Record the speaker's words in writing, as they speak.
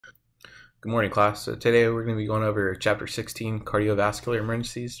Good morning, class. So today we're going to be going over Chapter 16, Cardiovascular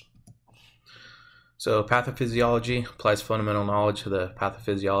Emergencies. So pathophysiology applies fundamental knowledge to the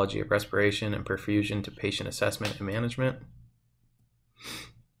pathophysiology of respiration and perfusion to patient assessment and management.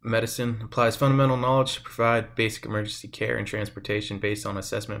 Medicine applies fundamental knowledge to provide basic emergency care and transportation based on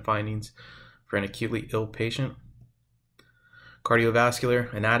assessment findings for an acutely ill patient.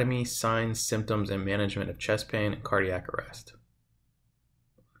 Cardiovascular anatomy, signs, symptoms, and management of chest pain and cardiac arrest.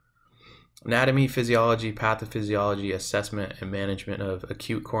 Anatomy, physiology, pathophysiology, assessment, and management of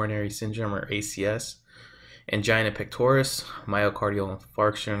acute coronary syndrome or ACS, angina pectoris, myocardial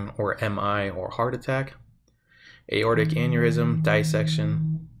infarction or MI or heart attack, aortic aneurysm,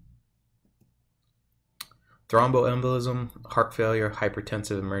 dissection, thromboembolism, heart failure,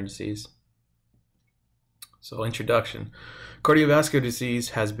 hypertensive emergencies. So introduction. Cardiovascular disease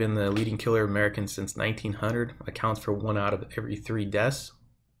has been the leading killer of Americans since 1900, accounts for 1 out of every 3 deaths.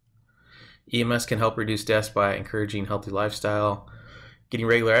 EMS can help reduce deaths by encouraging healthy lifestyle, getting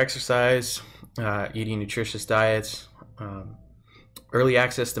regular exercise, eating nutritious diets, early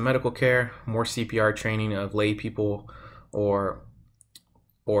access to medical care, more CPR training of lay people or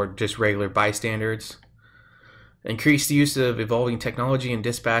just regular bystanders, increased use of evolving technology in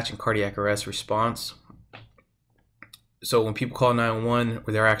dispatch and cardiac arrest response. So when people call 911,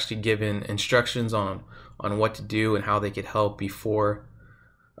 they're actually given instructions on what to do and how they could help before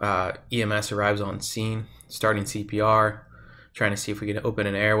EMS arrives on scene, starting CPR, trying to see if we can open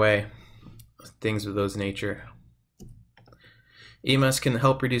an airway, things of those nature. EMS can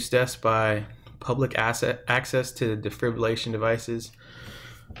help reduce deaths by public access to defibrillation devices.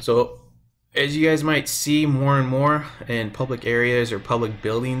 So as you guys might see more and more in public areas or public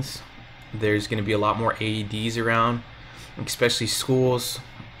buildings, there's going to be a lot more AEDs around, especially schools,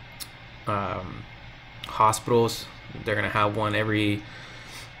 hospitals. They're going to have one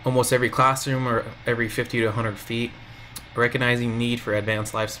almost every classroom or every 50 to 100 feet. Recognizing need for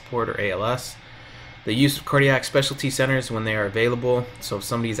advanced life support or ALS. The use of cardiac specialty centers when they are available. So if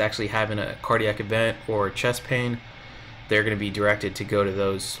somebody's actually having a cardiac event or chest pain, they're going to be directed to go to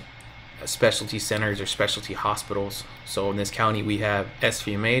those specialty centers or specialty hospitals. So in this county we have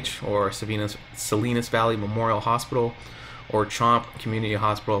SVMH or Salinas Valley Memorial Hospital or CHOMP Community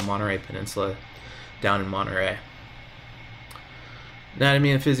Hospital Monterey Peninsula down in Monterey.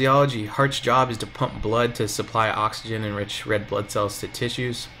 Anatomy and physiology. Heart's job is to pump blood to supply oxygen-enriched red blood cells to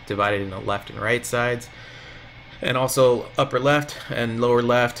tissues, divided into left and right sides, and also upper left and lower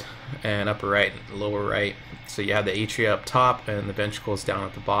left, and upper right and lower right. So you have the atria up top and the ventricles down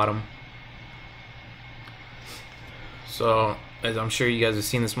at the bottom. So as I'm sure you guys have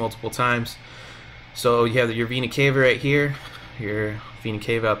seen this multiple times, so you have your vena cava right here, your vena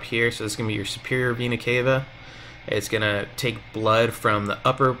cava up here, so this is going to be your superior vena cava. It's going to take blood from the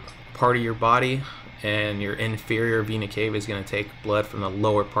upper part of your body, and your inferior vena cava is going to take blood from the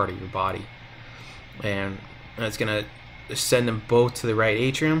lower part of your body. And it's going to send them both to the right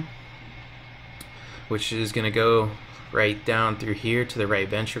atrium, which is going to go right down through here to the right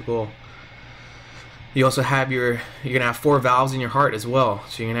ventricle. You also have you're going to have 4 valves in your heart as well.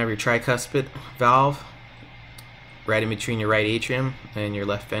 So you're going to have your tricuspid valve right in between your right atrium and your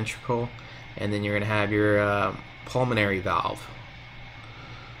left ventricle. And then you're going to have your pulmonary valve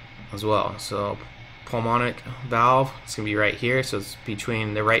as well. So pulmonic valve, it's going to be right here. So it's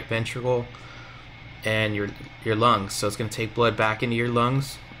between the right ventricle and your lungs. So it's going to take blood back into your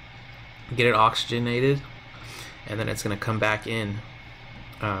lungs, get it oxygenated, and then it's going to come back in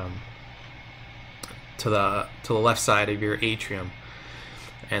to the left side of your atrium.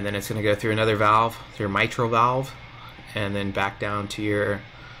 And then it's going to go through another valve, your mitral valve, and then back down to your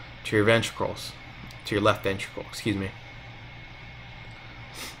ventricles, to your left ventricle, excuse me.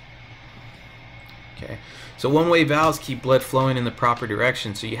 Okay, so one-way valves keep blood flowing in the proper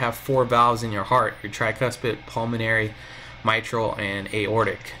direction. So you have 4 valves in your heart: your tricuspid, pulmonary, mitral, and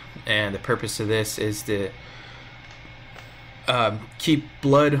aortic. And the purpose of this is to keep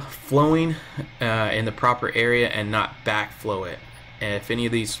blood flowing in the proper area and not backflow it. And if any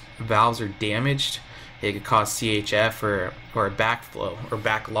of these valves are damaged, it could cause CHF or a backflow or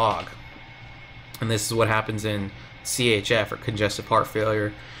backlog. And this is what happens in CHF or congestive heart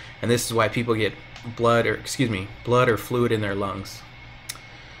failure. And this is why people get blood or fluid in their lungs.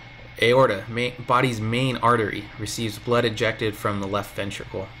 Aorta, body's main artery, receives blood ejected from the left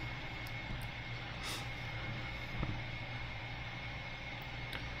ventricle.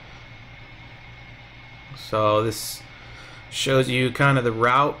 So this shows you kind of the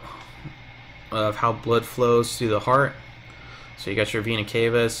route of how blood flows through the heart. So you got your vena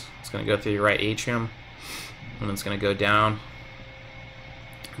cavas, it's going to go through your right atrium, and it's going to go down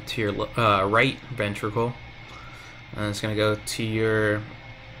to your right ventricle, and it's going to go to your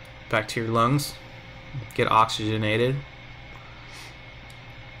back to your lungs, get oxygenated,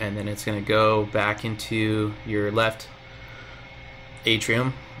 and then it's going to go back into your left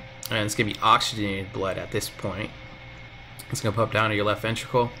atrium, and it's going to be oxygenated blood at this point. It's going to pump down to your left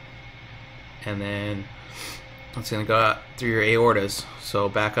ventricle, and then it's going to go out through your aortas, so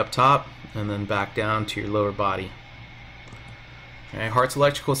back up top and then back down to your lower body. Okay, heart's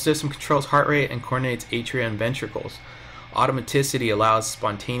electrical system controls heart rate and coordinates atria and ventricles. Automaticity allows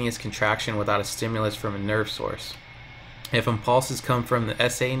spontaneous contraction without a stimulus from a nerve source. If impulses come from the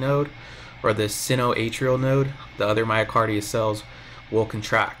SA node or the sinoatrial node, the other myocardial cells will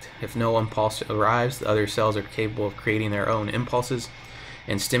contract. If no impulse arrives, the other cells are capable of creating their own impulses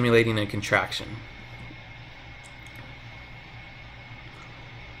and stimulating a contraction.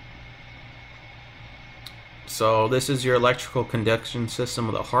 So this is your electrical conduction system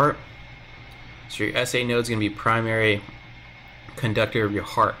of the heart. So your SA node is going to be primary conductor of your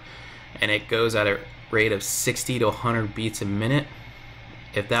heart, and it goes at a rate of 60 to 100 beats a minute.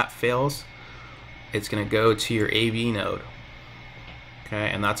 If that fails, it's going to go to your AV node. Okay,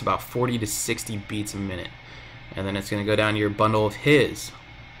 and that's about 40 to 60 beats a minute. And then it's going to go down to your bundle of His.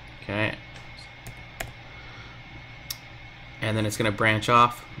 Okay, and then it's going to branch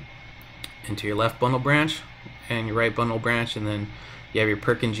off into your left bundle branch and your right bundle branch, and then you have your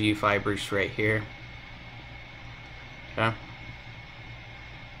Purkinje fibers right here. Okay,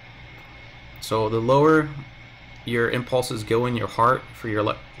 so the lower your impulses go in your heart for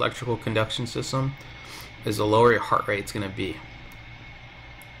your electrical conduction system, is the lower your heart rate's going to be.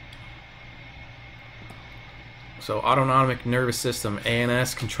 So autonomic nervous system,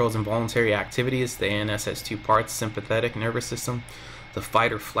 ANS, controls involuntary activities. The ANS has two parts: sympathetic nervous system, the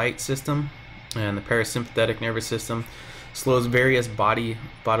fight or flight system, and the parasympathetic nervous system slows various bodily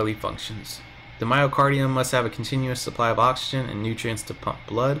functions. The myocardium must have a continuous supply of oxygen and nutrients to pump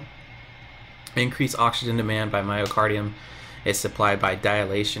blood. Increased oxygen demand by myocardium is supplied by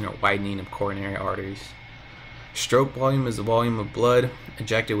dilation or widening of coronary arteries. Stroke volume is the volume of blood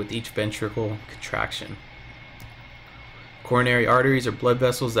ejected with each ventricle contraction. Coronary arteries are blood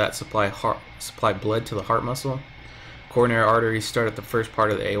vessels that supply blood to the heart muscle. Coronary arteries start at the first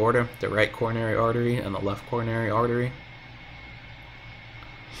part of the aorta, the right coronary artery and the left coronary artery.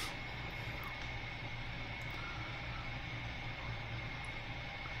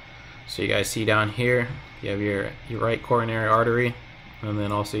 So you guys see down here, you have your right coronary artery, and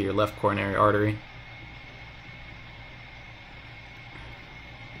then also your left coronary artery.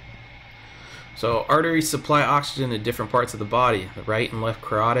 So arteries supply oxygen to different parts of the body: the right and left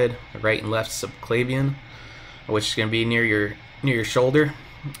carotid, the right and left subclavian, which is going to be near your shoulder,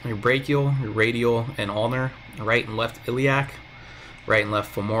 your brachial, your radial and ulnar, right and left iliac, right and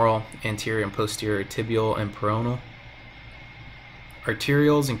left femoral, anterior and posterior tibial and peroneal.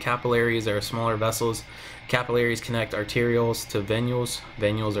 Arterioles and capillaries are smaller vessels. Capillaries connect arterioles to venules.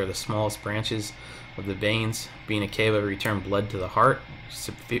 Venules are the smallest branches of the veins. Vena cava return blood to the heart.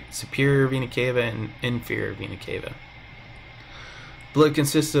 Superior vena cava and inferior vena cava. Blood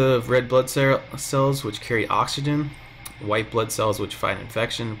consists of red blood cells, which carry oxygen, white blood cells, which fight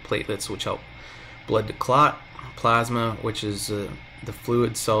infection, platelets, which help blood to clot, plasma, which is the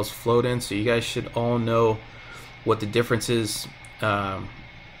fluid cells float in. So you guys should all know what the difference is, the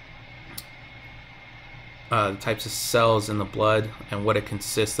types of cells in the blood and what it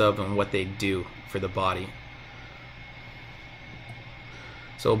consists of and what they do for the body.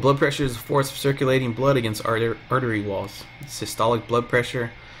 So blood pressure is the force of circulating blood against artery walls. Systolic blood pressure,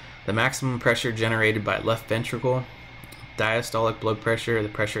 the maximum pressure generated by left ventricle. Diastolic blood pressure, the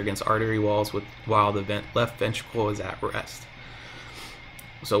pressure against artery walls while the left ventricle is at rest.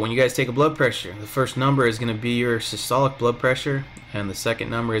 So when you guys take a blood pressure, the first number is going to be your systolic blood pressure, and the second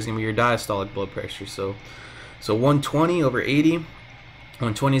number is going to be your diastolic blood pressure. So 120 over 80,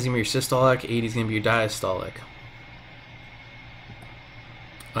 120 is going to be your systolic, 80 is going to be your diastolic.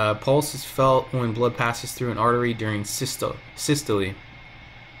 Pulse is felt when blood passes through an artery during systole.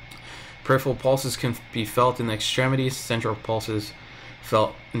 Peripheral pulses can be felt in the extremities. Central pulses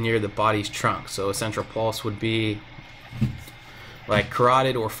felt near the body's trunk. So a central pulse would be like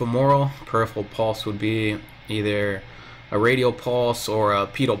carotid or femoral. Peripheral pulse would be either a radial pulse or a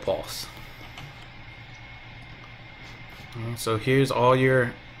pedal pulse. So here's all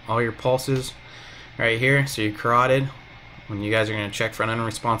your pulses right here. So your carotid, when you guys are going to check for an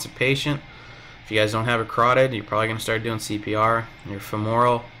unresponsive patient, if you guys don't have a carotid, you're probably going to start doing CPR. Your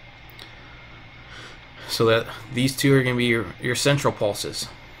femoral, so that these two are going to be your central pulses.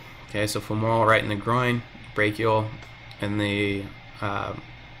 Okay, so femoral right in the groin, brachial in the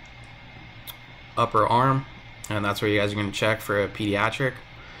upper arm, and that's where you guys are going to check for a pediatric.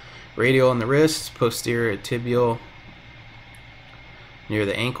 Radial in the wrist, posterior tibial near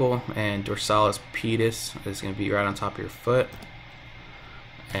the ankle, and dorsalis pedis is going to be right on top of your foot.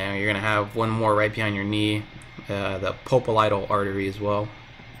 And you're going to have one more right behind your knee, the popliteal artery as well.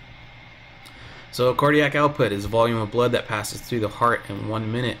 So cardiac output is the volume of blood that passes through the heart in 1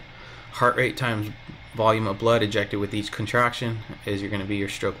 minute. Heart rate times volume of blood ejected with each contraction is going to be your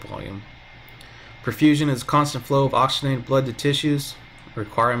stroke volume. Perfusion is a constant flow of oxygenated blood to tissues.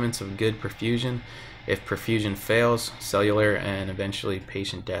 Requirements of good perfusion: if perfusion fails, cellular and eventually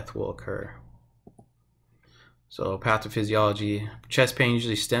patient death will occur. So pathophysiology: chest pain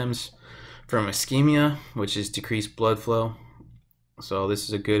usually stems from ischemia, which is decreased blood flow. So this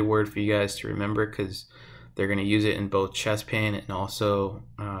is a good word for you guys to remember, because they're going to use it in both chest pain and also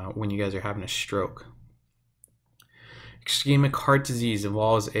when you guys are having a stroke. Ischemic heart disease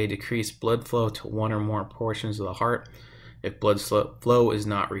involves a decreased blood flow to one or more portions of the heart. If blood flow is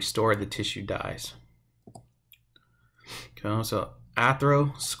not restored, the tissue dies. Okay, so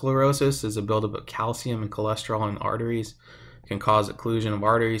atherosclerosis is a buildup of calcium and cholesterol in arteries. It can cause occlusion of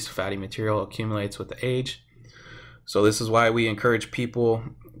arteries. Fatty material accumulates with the age. So this is why we encourage people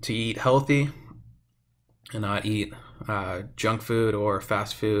to eat healthy and not eat junk food or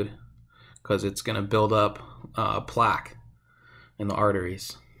fast food, because it's going to build up plaque in the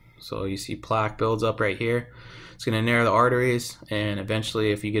arteries. So you see plaque builds up right here. It's going to narrow the arteries, and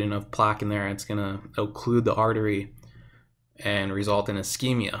eventually if you get enough plaque in there, it's going to occlude the artery and result in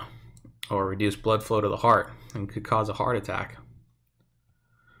ischemia or reduced blood flow to the heart, and could cause a heart attack.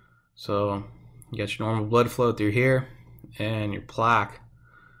 So you got your normal blood flow through here, and your plaque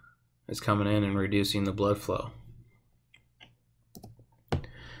is coming in and reducing the blood flow.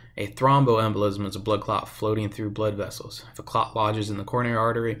 A thromboembolism is a blood clot floating through blood vessels. If a clot lodges in the coronary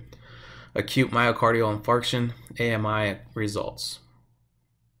artery, acute myocardial infarction, AMI, results.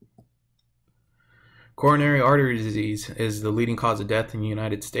 Coronary artery disease is the leading cause of death in the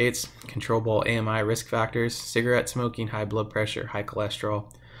United States. Controllable AMI risk factors: cigarette smoking, high blood pressure, high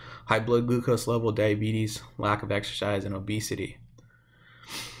cholesterol, high blood glucose level, diabetes, lack of exercise, and obesity.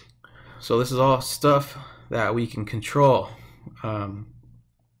 So this is all stuff that we can control.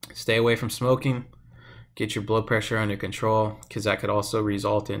 Stay away from smoking. Get your blood pressure under control, because that could also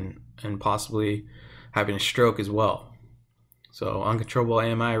result in possibly having a stroke as well. So uncontrollable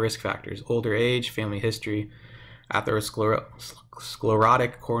AMI risk factors: older age, family history,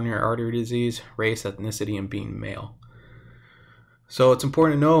 atherosclerotic coronary artery disease, race, ethnicity, and being male. So it's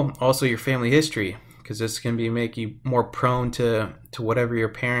important to know also your family history, because this can make you more prone to whatever your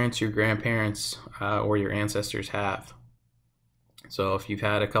parents, your grandparents, or your ancestors have. So if you've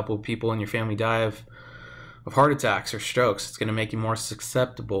had a couple of people in your family die of heart attacks or strokes, it's going to make you more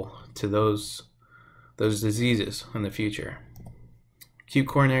susceptible to those diseases in the future. Acute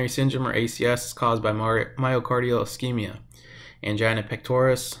coronary syndrome, or ACS, is caused by myocardial ischemia, angina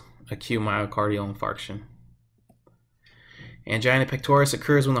pectoris, acute myocardial infarction. Angina pectoris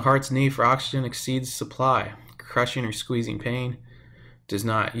occurs when the heart's need for oxygen exceeds supply. Crushing or squeezing pain does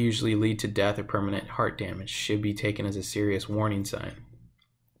not usually lead to death or permanent heart damage. Should be taken as a serious warning sign.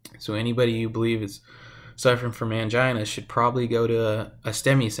 So anybody you believe is suffering from angina should probably go to a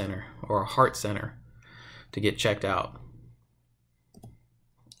STEMI center or a heart center to get checked out.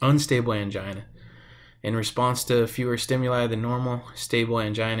 Unstable angina. In response to fewer stimuli than normal, stable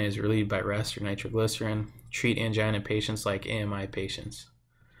angina is relieved by rest or nitroglycerin. Treat angina patients like AMI patients.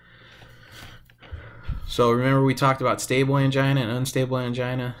 So remember, we talked about stable angina and unstable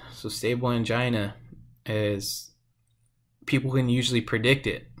angina. So stable angina is, people can usually predict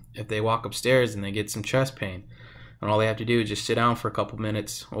it if they walk upstairs and they get some chest pain, and all they have to do is just sit down for a couple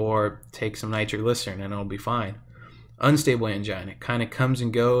minutes or take some nitroglycerin and it'll be fine. Unstable angina kind of comes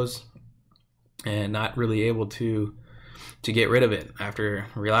and goes, and not really able to get rid of it after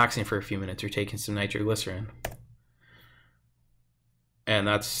relaxing for a few minutes or taking some nitroglycerin. And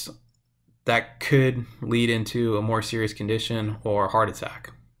that could lead into a more serious condition or a heart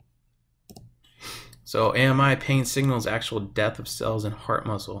attack. So AMI pain signals actual death of cells in heart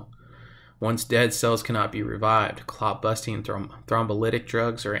muscle. Once dead, cells cannot be revived. Clot busting, thrombolytic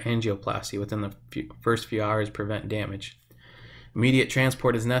drugs, or angioplasty within the first few hours prevent damage. Immediate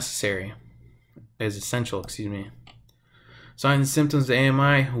transport is essential. Signs and symptoms of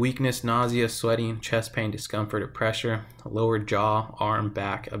AMI: weakness, nausea, sweating, chest pain, discomfort or pressure, lower jaw, arm,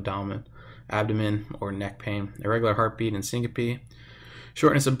 back, abdomen or neck pain, irregular heartbeat and syncope,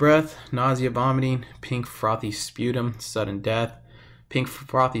 shortness of breath, nausea, vomiting, pink frothy sputum, sudden death. Pink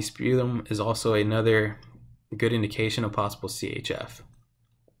frothy sputum is also another good indication of possible CHF.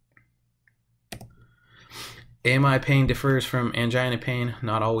 AMI pain differs from angina pain,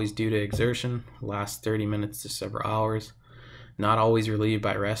 not always due to exertion, lasts 30 minutes to several hours, not always relieved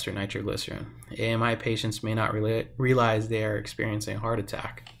by rest or nitroglycerin. AMI patients may not realize they are experiencing a heart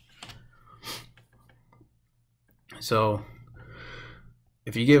attack. So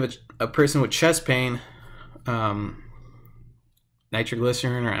if you give a person with chest pain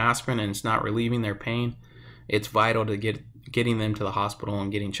nitroglycerin or aspirin and it's not relieving their pain, it's vital to getting them to the hospital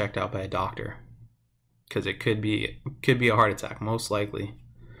and getting checked out by a doctor, because it could be a heart attack, most likely.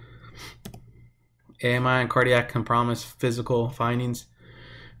 AMI and cardiac can promise physical findings: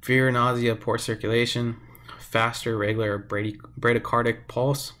 fever, nausea, poor circulation, faster, regular bradycardic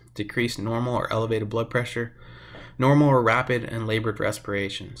pulse, decreased normal or elevated blood pressure, normal or rapid and labored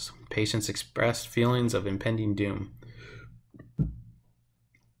respirations. Patients express feelings of impending doom.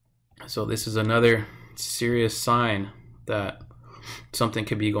 So this is another serious sign that something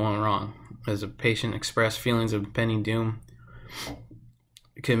could be going wrong. As a patient express feelings of impending doom,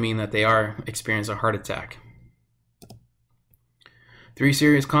 it could mean that they are experiencing a heart attack. 3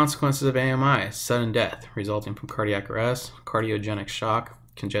 serious consequences of AMI: sudden death resulting from cardiac arrest, cardiogenic shock,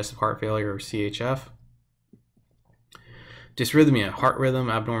 congestive heart failure or CHF, dysrhythmia, heart rhythm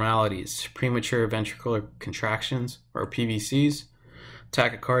abnormalities, premature ventricular contractions or PVCs,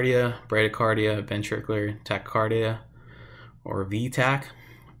 tachycardia, bradycardia, ventricular tachycardia or VTAC,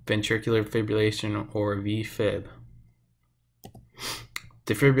 ventricular fibrillation or VFib.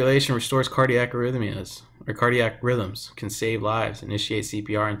 Defibrillation restores cardiac arrhythmias or cardiac rhythms, can save lives. Initiate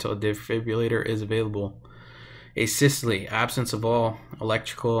CPR until a defibrillator is available. Asystole, absence of all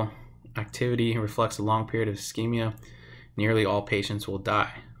electrical activity, reflects a long period of ischemia. Nearly all patients will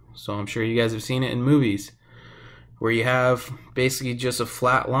die. So I'm sure you guys have seen it in movies where you have basically just a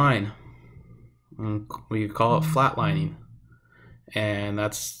flat line. We call it flatlining, and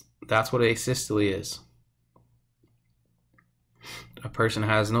that's what asystole is. A person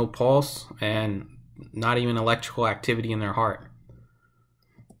has no pulse and not even electrical activity in their heart.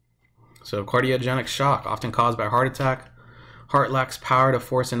 So cardiogenic shock, often caused by heart attack. Heart lacks power to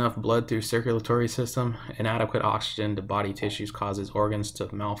force enough blood through circulatory system. Inadequate oxygen to body tissues causes organs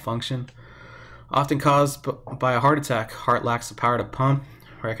to malfunction. Often caused by a heart attack, heart lacks the power to pump.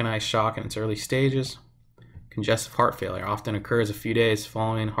 Recognize shock in its early stages. Congestive heart failure often occurs a few days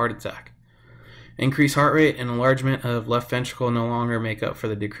following heart attack. Increased heart rate and enlargement of left ventricle no longer make up for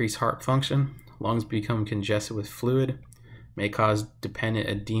the decreased heart function. Lungs become congested with fluid, may cause dependent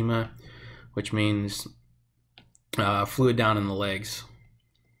edema, which means fluid down in the legs.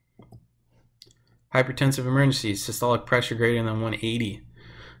 Hypertensive emergencies, systolic pressure greater than 180.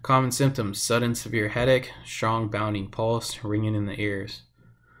 Common symptoms: sudden severe headache, strong bounding pulse, ringing in the ears.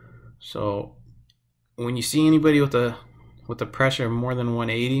 So when you see anybody with a pressure of more than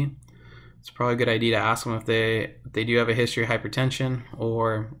 180, it's probably a good idea to ask them if they do have a history of hypertension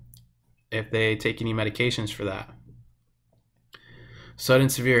or if they take any medications for that. Sudden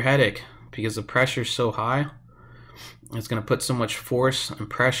severe headache, because the pressure is so high, it's going to put so much force and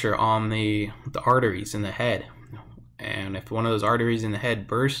pressure on the arteries in the head. And if one of those arteries in the head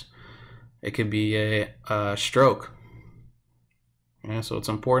bursts, it could be a stroke. Yeah, so it's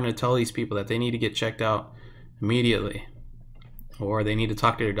important to tell these people that they need to get checked out immediately, or they need to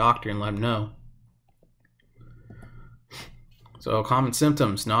talk to their doctor and let them know. So common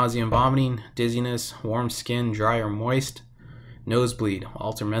symptoms: nausea and vomiting, dizziness, warm skin, dry or moist, nosebleed,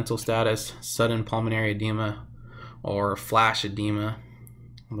 altered mental status, sudden pulmonary edema or flash edema.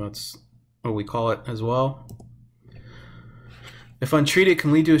 That's what we call it as well. If untreated,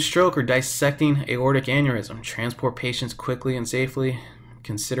 can lead to a stroke or dissecting aortic aneurysm. Transport patients quickly and safely.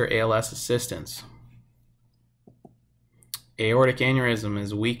 Consider ALS assistance. Aortic aneurysm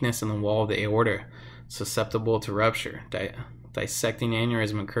is weakness in the wall of the aorta, susceptible to rupture. Dissecting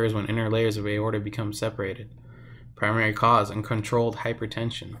aneurysm occurs when inner layers of aorta become separated. Primary cause: uncontrolled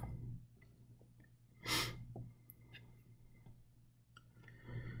hypertension.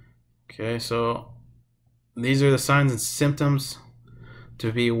 Okay, so these are the signs and symptoms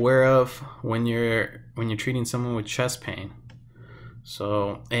to be aware of when you're treating someone with chest pain.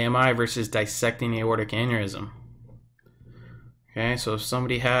 So AMI versus dissecting aortic aneurysm. Okay, so if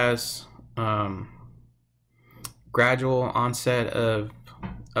somebody has gradual onset of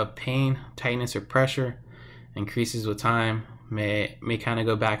pain, tightness or pressure, increases with time, may kind of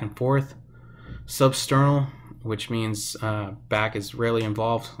go back and forth. Substernal, which means back is rarely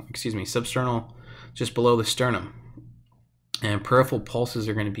involved, substernal, just below the sternum. And peripheral pulses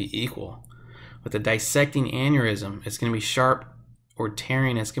are going to be equal. With a dissecting aneurysm, it's going to be sharp or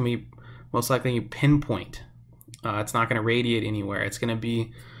tearing. It's going to be most likely pinpoint. It's not going to radiate anywhere. It's going to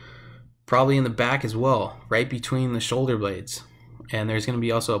be probably in the back as well, right between the shoulder blades. And there's going to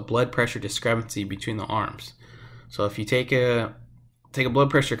be also a blood pressure discrepancy between the arms. So if you take a blood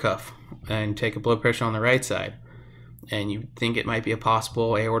pressure cuff and take a blood pressure on the right side, and you think it might be a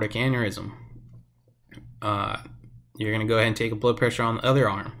possible aortic aneurysm, you're going to go ahead and take a blood pressure on the other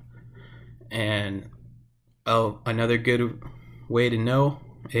arm. And another good way to know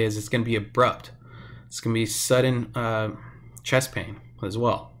is it's going to be abrupt. It's going to be sudden chest pain as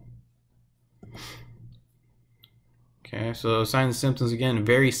well. Okay, so signs and symptoms, again,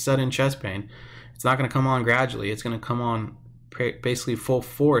 very sudden chest pain. It's not going to come on gradually. It's going to come on basically full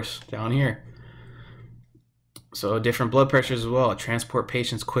force down here. So different blood pressures as well. Transport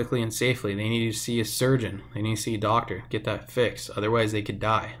patients quickly and safely. They need to see a surgeon. They need to see a doctor. Get that fixed. Otherwise, they could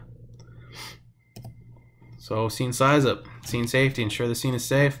die. So scene size up, scene safety. Ensure the scene is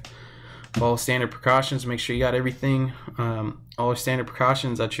safe. Follow standard precautions. Make sure you got everything, all the standard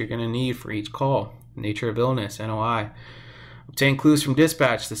precautions that you're going to need for each call. Nature of illness, NOI. Obtain clues from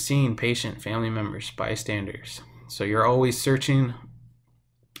dispatch, the scene, patient, family members, bystanders. So you're always searching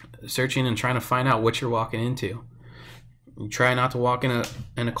and trying to find out what you're walking into. You try not to walk in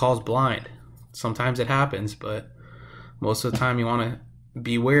a calls blind. Sometimes it happens, but most of the time you want to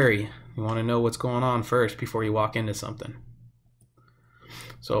be wary. You want to know what's going on first before you walk into something.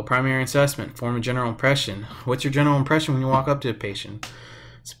 So primary assessment, form a general impression. What's your general impression when you walk up to a patient?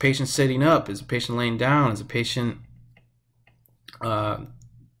 Is the patient sitting up? Is the patient laying down? Is the patient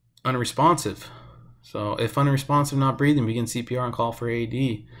unresponsive? So if unresponsive, not breathing, begin CPR and call for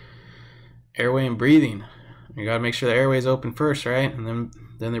AED. Airway and breathing. You got to make sure the airway is open first, right? And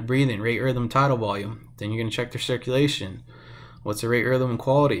then they're breathing. Rate, rhythm, tidal volume. Then you're going to check their circulation. What's the rate, rhythm, and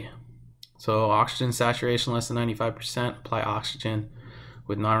quality? So oxygen saturation less than 95%. Apply oxygen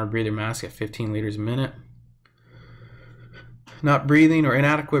with non-rebreather mask at 15 liters a minute. Not breathing or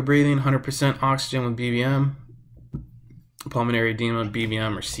inadequate breathing, 100% oxygen with BVM. Pulmonary edema,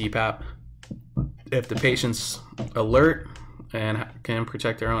 BVM, or CPAP. If the patient's alert and can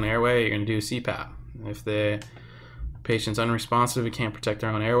protect their own airway, you're going to do CPAP. If the patient's unresponsive and can't protect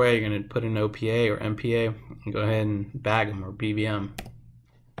their own airway, you're going to put in OPA or MPA and go ahead and bag them, or BVM.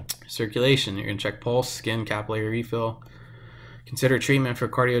 Circulation, you're going to check pulse, skin, capillary refill. Consider treatment for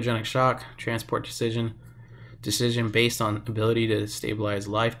cardiogenic shock. Transport decision based on ability to stabilize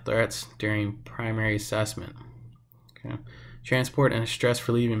life threats during primary assessment. Okay. Transport in a stress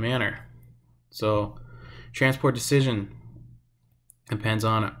relieving manner. So transport decision depends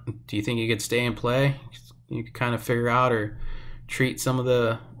on, do you think you could stay and play? You could kind of figure out or treat some of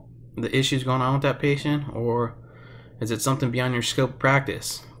the issues going on with that patient, or is it something beyond your scope of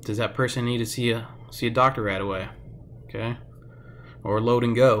practice? Does that person need to see a doctor right away? Okay. Or load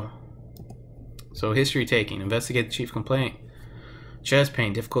and go. So history taking, investigate the chief complaint. Chest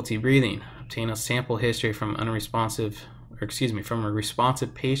pain, difficulty breathing. Obtain a sample history from from a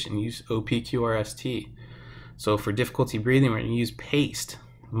responsive patient. Use OPQRST. So for difficulty breathing, we're going to use paced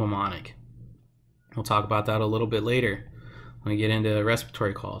mnemonic. We'll talk about that a little bit later when we get into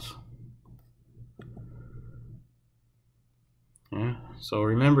respiratory calls. Yeah. So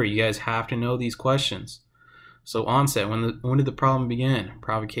remember, you guys have to know these questions. So onset, when did the problem begin?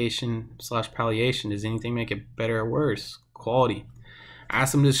 Provocation/palliation, does anything make it better or worse? Quality.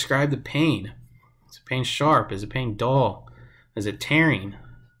 Ask them to describe the pain. Is the pain sharp? Is the pain dull? Is it tearing?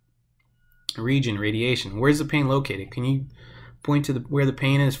 Region, radiation. Where's the pain located? Can you point to where the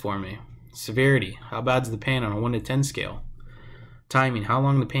pain is for me? Severity. How bad is the pain on a 1 to 10 scale? Timing. How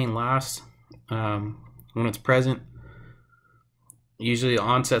long the pain lasts when it's present. Usually the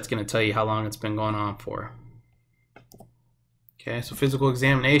onset's going to tell you how long it's been going on for. Okay, so physical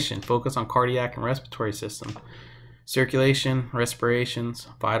examination. Focus on cardiac and respiratory system. Circulation, respirations,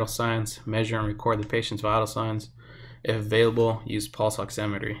 vital signs. Measure and record the patient's vital signs. If available, use pulse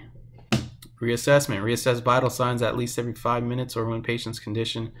oximetry. Reassessment. Reassess vital signs at least every 5 minutes or when patient's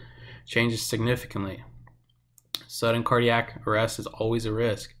condition changes significantly. Sudden cardiac arrest is always a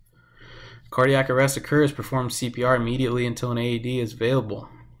risk. Cardiac arrest occurs, perform CPR immediately until an AED is available.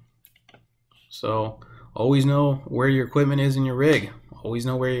 So always know where your equipment is in your rig. Always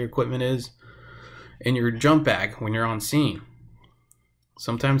know where your equipment is in your jump bag when you're on scene.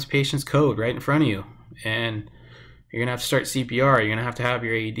 Sometimes patients code right in front of you, and you're going to have to start CPR. You're going to have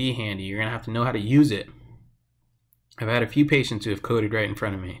your AED handy. You're going to have to know how to use it. I've had a few patients who have coded right in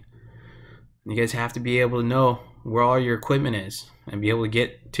front of me. You guys have to be able to know where all your equipment is and be able to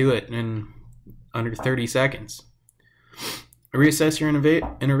get to it in under 30 seconds. Reassess your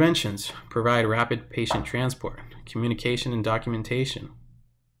interventions. Provide rapid patient transport. Communication and documentation.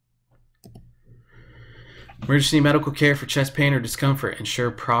 Emergency medical care for chest pain or discomfort.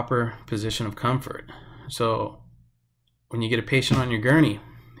 Ensure proper position of comfort. So when you get a patient on your gurney,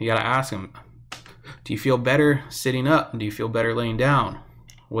 you got to ask them, do you feel better sitting up? Do you feel better laying down?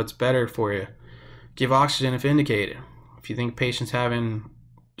 What's better for you? Give oxygen if indicated. If you think the patient's having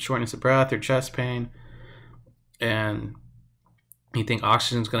shortness of breath or chest pain and you think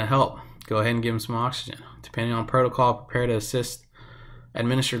oxygen's going to help, go ahead and give them some oxygen. Depending on protocol, prepare to assist,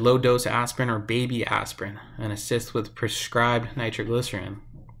 administer low-dose aspirin or baby aspirin, and assist with prescribed nitroglycerin.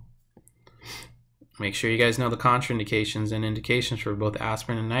 Make sure you guys know the contraindications and indications for both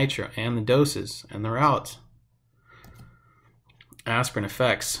aspirin and nitro, and the doses and the routes. Aspirin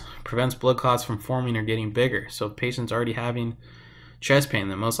effects. Prevents blood clots from forming or getting bigger. So if patient's already having chest pain,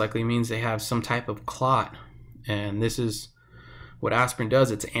 that most likely means they have some type of clot. And this is what aspirin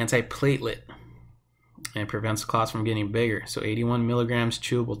does. It's antiplatelet and prevents clots from getting bigger. So 81 milligrams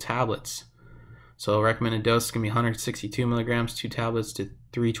chewable tablets. So recommended dose is going to be 162 milligrams, 2 tablets, to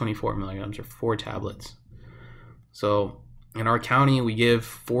 324 milligrams, or 4 tablets. So in our county, we give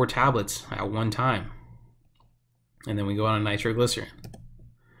 4 tablets at one time. And then we go on a nitroglycerin.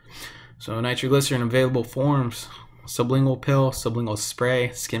 So nitroglycerin available forms: sublingual pill, sublingual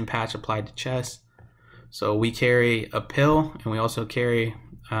spray, skin patch applied to chest. So we carry a pill, and we also carry,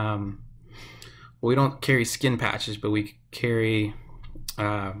 we don't carry skin patches, but we carry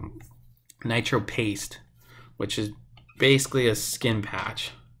nitro paste, which is basically a skin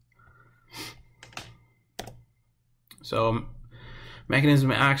patch. So mechanism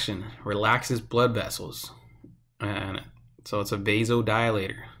of action: relaxes blood vessels. And so it's a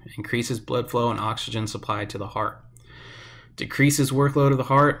vasodilator, increases blood flow and oxygen supply to the heart, decreases workload of the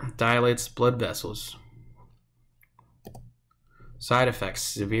heart, dilates blood vessels. Side effects: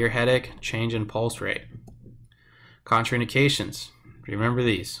 severe headache, change in pulse rate. Contraindications: remember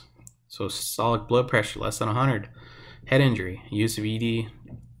these. So systolic blood pressure less than 100, head injury, use of ED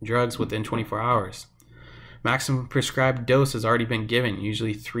drugs within 24 hours. Maximum prescribed dose has already been given,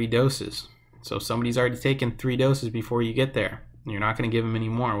 usually 3 doses. So if somebody's already taken 3 doses before you get there, you're not going to give them any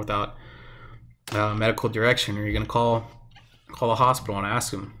more without medical direction, or you're going to call the hospital and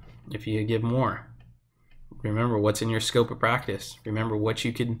ask them if you give more. Remember what's in your scope of practice. Remember what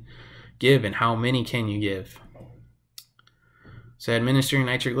you can give and how many can you give. So administering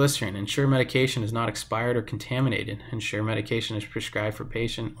nitroglycerin: ensure medication is not expired or contaminated. Ensure medication is prescribed for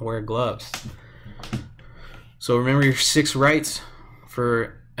patient. Wear gloves. So remember your 6 rights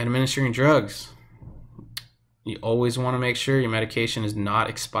for administering drugs. You always want to make sure your medication is not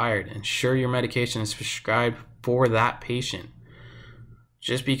expired. Ensure your medication is prescribed for that patient.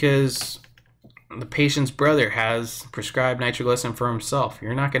 Just because the patient's brother has prescribed nitroglycerin for himself,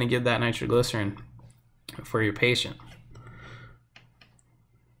 you're not going to give that nitroglycerin for your patient.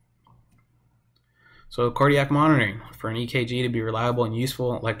 So cardiac monitoring: for an EKG to be reliable and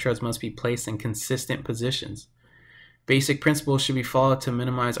useful, electrodes must be placed in consistent positions. Basic principles should be followed to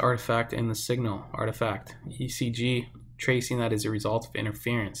minimize artifact in the signal. Artifact: ECG tracing that is a result of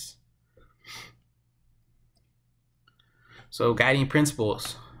interference. So guiding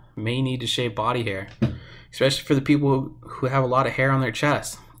principles: may need to shave body hair, especially for the people who have a lot of hair on their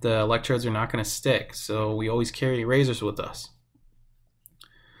chest. The electrodes are not going to stick, so we always carry razors with us.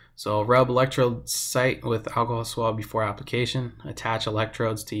 So rub electrode site with alcohol swab before application. Attach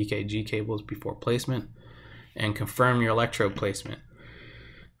electrodes to EKG cables before placement, and confirm your electrode placement.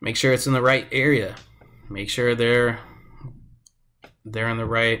 Make sure it's in the right area. Make sure they're in the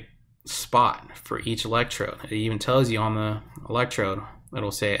right spot for each electrode. It even tells you on the electrode,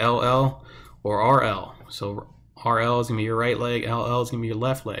 it'll say LL or RL. So RL is going to be your right leg, LL is going to be your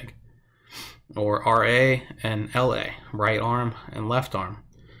left leg. Or RA and LA, right arm and left arm.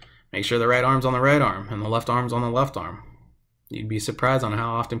 Make sure the right arm's on the right arm and the left arm's on the left arm. You'd be surprised on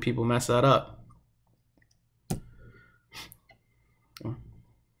how often people mess that up.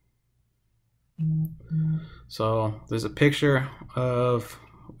 So there's a picture of,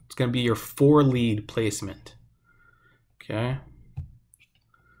 it's going to be your 4-lead placement. Okay.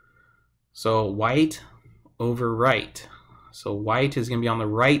 So white over right. So white is going to be on the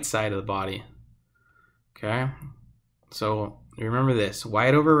right side of the body. Okay. So remember this: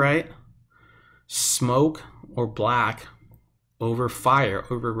 white over right, smoke or black over fire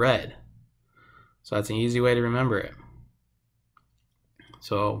over red. So that's an easy way to remember it.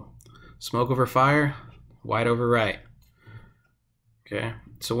 So smoke over fire, white over right. Okay.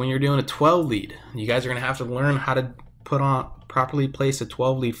 So when you're doing a 12 lead, you guys are going to have to learn how to properly place a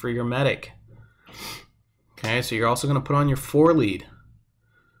 12 lead for your medic. Okay. So you're also going to put on your 4 lead.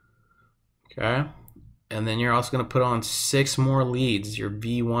 Okay. And then you're also going to put on 6 more leads, your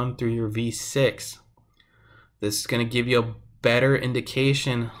V1 through your V6. This is going to give you a better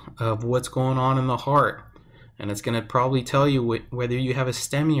indication of what's going on in the heart, and it's going to probably tell you whether you have a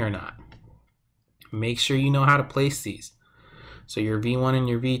STEMI or not. Make sure you know how to place these. So your V1 and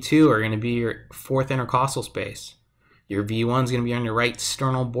your V2 are going to be your fourth intercostal space. Your V1 is going to be on your right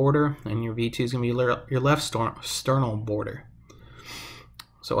sternal border, and your V2 is going to be your left sternal border.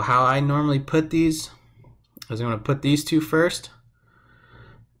 So how I normally put these is I'm going to put these two first,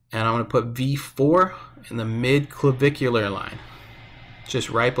 and I'm going to put V4 in the mid-clavicular line, just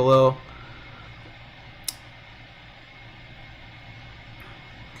right below.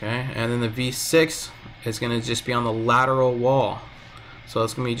 Okay, and then the V6 is going to just be on the lateral wall. So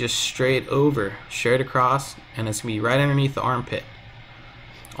it's going to be just straight over, straight across, and it's going to be right underneath the armpit,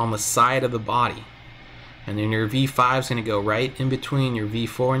 on the side of the body. And then your V5 is going to go right in between your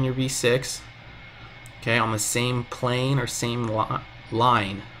V4 and your V6, okay, on the same plane or same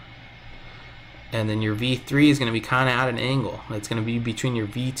line. And then your V3 is going to be kind of at an angle. It's going to be between your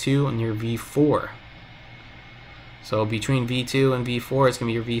V2 and your V4. So between V2 and V4 is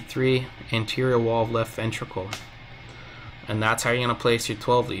going to be your V3, anterior wall of left ventricle. And that's how you're going to place your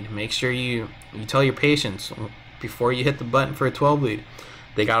 12 lead. Make sure you tell your patients before you hit the button for a 12 lead,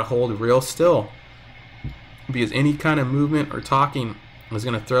 they got to hold real still, because any kind of movement or talking is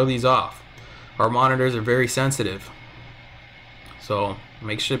going to throw these off. Our monitors are very sensitive. So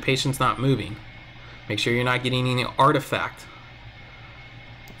make sure the patient's not moving. Make sure you're not getting any artifact.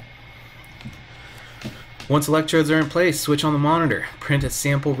 Once electrodes are in place, switch on the monitor. Print a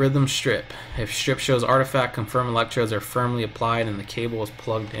sample rhythm strip. If strip shows artifact, confirm electrodes are firmly applied and the cable is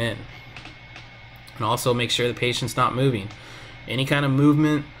plugged in. And also make sure the patient's not moving. Any kind of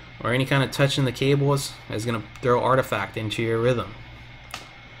movement or any kind of touching the cables is going to throw artifact into your rhythm.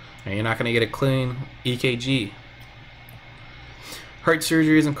 And you're not going to get a clean EKG. Heart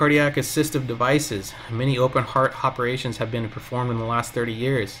surgeries and cardiac assistive devices. Many open heart operations have been performed in the last 30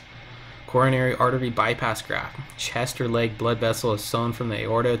 years. Coronary artery bypass graft. Chest or leg blood vessel is sewn from the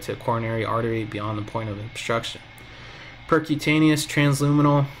aorta to coronary artery beyond the point of obstruction. Percutaneous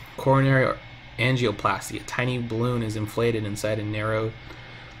transluminal coronary angioplasty. A tiny balloon is inflated inside a narrow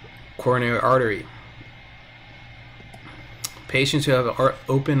coronary artery. Patients who have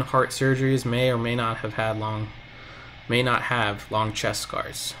open heart surgeries may or may not have long chest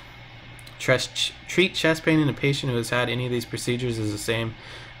scars. Treat chest pain in a patient who has had any of these procedures is the same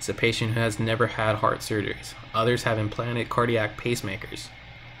as a patient who has never had heart surgeries. Others have implanted cardiac pacemakers.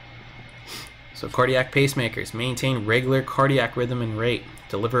 So cardiac pacemakers maintain regular cardiac rhythm and rate,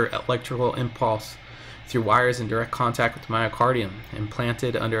 deliver electrical impulse through wires in direct contact with the myocardium,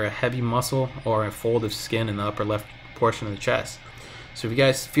 implanted under a heavy muscle or a fold of skin in the upper left portion of the chest. So if you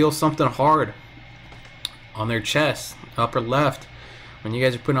guys feel something hard on their chest, upper left, when you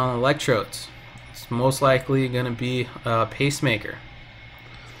guys are putting on electrodes, it's most likely going to be a pacemaker.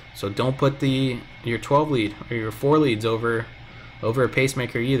 So don't put your 12 lead or your 4 leads over a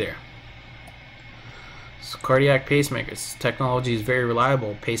pacemaker either. So cardiac pacemakers. Technology is very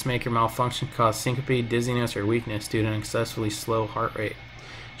reliable. Pacemaker malfunction causes syncope, dizziness, or weakness due to an excessively slow heart rate.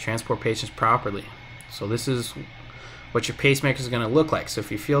 Transport patients properly. So this is what your pacemaker is going to look like. So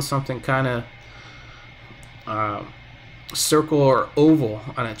if you feel something kind of circle or oval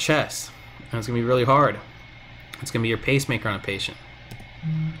on a chest, and it's going to be really hard, it's going to be your pacemaker on a patient.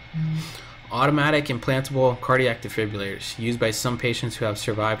 Automatic implantable cardiac defibrillators used by some patients who have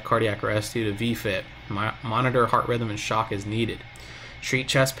survived cardiac arrest due to VFib. Monitor heart rhythm and shock as needed. Treat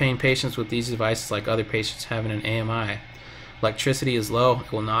chest pain patients with these devices like other patients having an AMI. Electricity is low,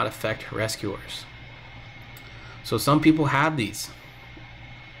 it will not affect rescuers. So some people have these,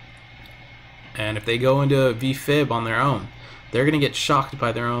 and if they go into a VFib on their own, they're going to get shocked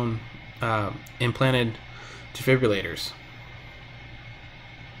by their own implanted defibrillators.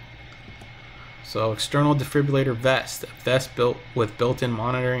 So external defibrillator vest, a vest built with built-in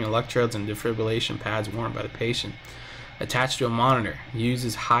monitoring electrodes and defibrillation pads worn by the patient. Attached to a monitor,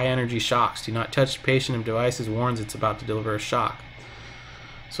 uses high energy shocks. Do not touch the patient if device warns it's about to deliver a shock.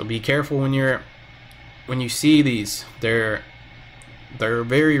 So be careful when you see these. They're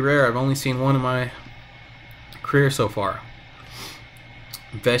very rare. I've only seen one in my career so far.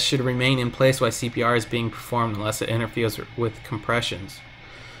 Vest should remain in place while CPR is being performed unless it interferes with compressions.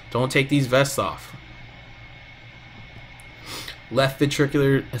 Don't take these vests off. Left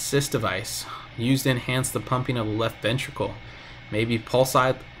ventricular assist device, used to enhance the pumping of the left ventricle. May be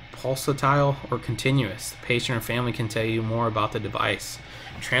pulsatile or continuous. The patient or family can tell you more about the device.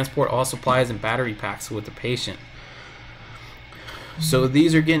 Transport all supplies and battery packs with the patient. So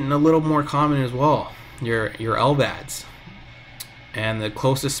these are getting a little more common as well. Your LVADs. And the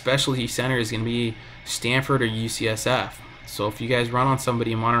closest specialty center is going to be Stanford or UCSF. So if you guys run on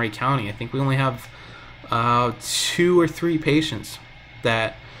somebody in Monterey County, I think we only have 2 or 3 patients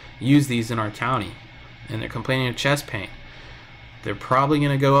that use these in our county, and they're complaining of chest pain. They're probably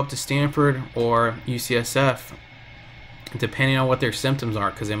going to go up to Stanford or UCSF depending on what their symptoms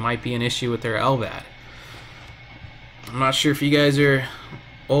are, because it might be an issue with their LVAD. I'm not sure if you guys are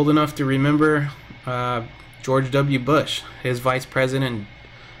old enough to remember George W. Bush. His vice president,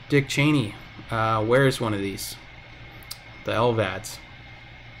 Dick Cheney, wears one of these, the LVADs.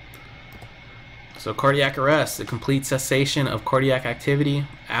 So cardiac arrest, the complete cessation of cardiac activity,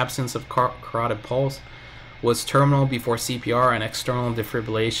 absence of carotid pulse, was terminal before CPR and external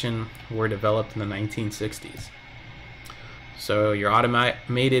defibrillation were developed in the 1960s. So your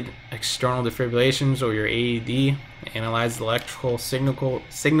automated external defibrillations, or your AED, analyzes electrical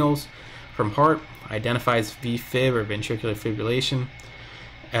signals from heart, identifies VFib or ventricular fibrillation,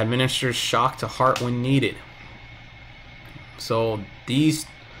 administers shock to heart when needed. So these,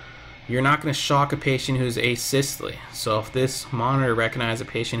 you're not going to shock a patient who's asystole. So if this monitor recognizes a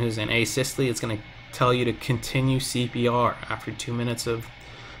patient who's in asystole, it's going to tell you to continue CPR after 2 minutes of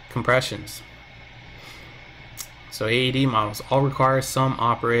compressions. So AED models all require some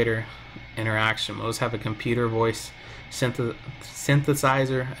operator interaction. Most have a computer voice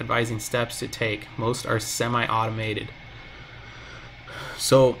synthesizer advising steps to take. Most are semi-automated.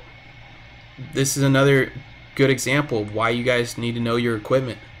 So this is another good example of why you guys need to know your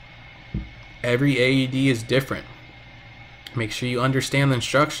equipment. Every AED is different. Make sure you understand the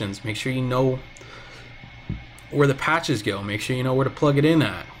instructions. Make sure you know where the patches go. Make sure you know where to plug it in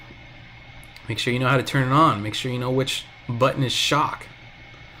at. Make sure you know how to turn it on. Make sure you know which button is shock.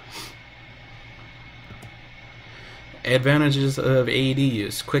 Advantages of AED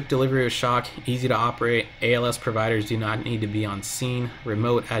use: quick delivery of shock, easy to operate. ALS providers do not need to be on scene.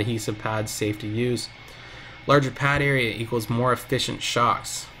 Remote adhesive pads, safe to use. Larger pad area equals more efficient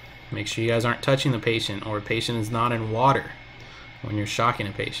shocks. Make sure you guys aren't touching the patient, or a patient is not in water when you're shocking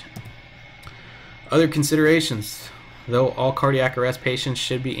a patient. Other considerations: though all cardiac arrest patients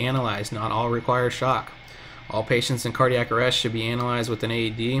should be analyzed, not all require shock. All patients in cardiac arrest should be analyzed with an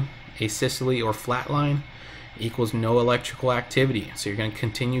AED. Asystole or flatline equals no electrical activity, so you're going to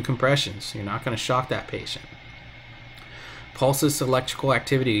continue compressions. You're not going to shock that patient. Pulseless electrical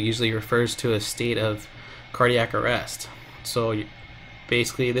activity usually refers to a state of cardiac arrest. So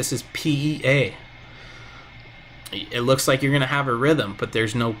basically this is PEA. It looks like you're going to have a rhythm, but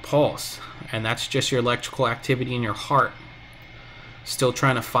there's no pulse, and that's just your electrical activity in your heart still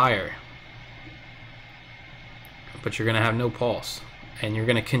trying to fire, but you're going to have no pulse, and you're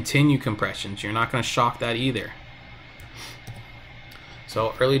going to continue compressions. You're not going to shock that either.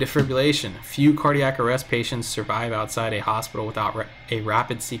 So early defibrillation: few cardiac arrest patients survive outside a hospital without a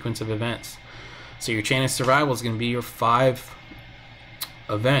rapid sequence of events. So your chain of survival is going to be your 5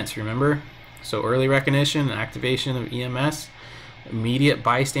 events, remember? So early recognition and activation of EMS, immediate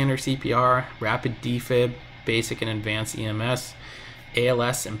bystander CPR, rapid defib, basic and advanced EMS,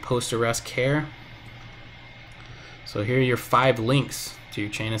 ALS, and post-arrest care. So here are your 5 links to your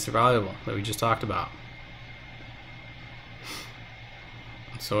chain of survival that we just talked about.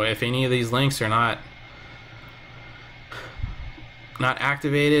 So if any of these links are not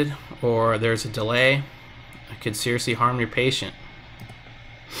activated, or there's a delay, it could seriously harm your patient.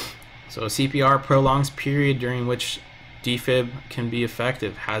 So CPR prolongs period during which defib can be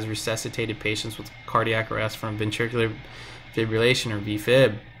effective, has resuscitated patients with cardiac arrest from ventricular fibrillation, or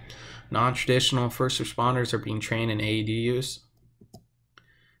VFib. Non-traditional first responders are being trained in AED use.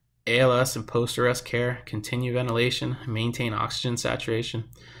 ALS and post-arrest care: continue ventilation, maintain oxygen saturation,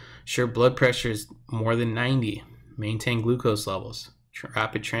 ensure blood pressure is more than 90, maintain glucose levels,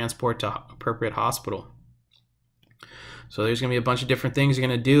 rapid transport to appropriate hospital. So there's going to be a bunch of different things you're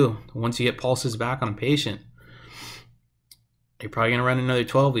going to do once you get pulses back on a patient. You're probably going to run another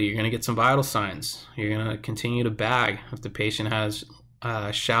 12 lead. You're going to get some vital signs. You're going to continue to bag if the patient has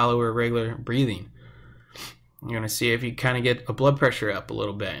shallow or irregular breathing. You're going to see if you kind of get a blood pressure up a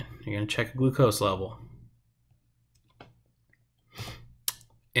little bit. You're going to check a glucose level.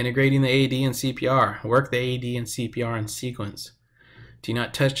 Integrating the AED and CPR. Work the AED and CPR in sequence. Do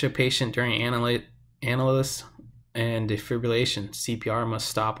not touch a patient during analysis and defibrillation. CPR must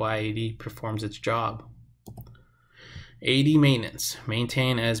stop while AED performs its job. AED maintenance.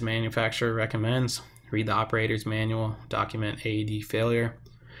 Maintain as manufacturer recommends. Read the operator's manual. Document AED failure.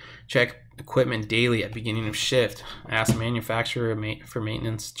 Check equipment daily at beginning of shift. Ask manufacturer for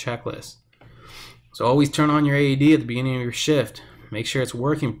maintenance checklist. So always turn on your AED at the beginning of your shift. Make sure it's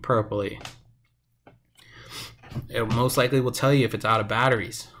working properly. It most likely will tell you if it's out of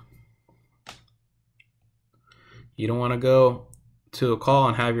batteries. You don't want to go to a call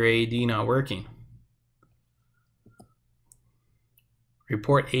and have your AED not working.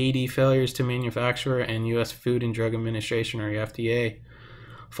 Report AED failures to manufacturer and U.S. Food and Drug Administration, or FDA.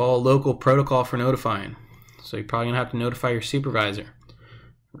 Follow local protocol for notifying. So you're probably going to have to notify your supervisor.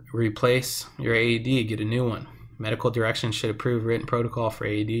 Replace your AED, get a new one. Medical directions should approve written protocol for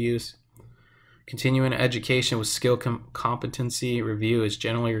AED use. Continuing education with skill competency review is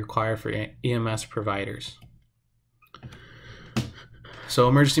generally required for EMS providers. So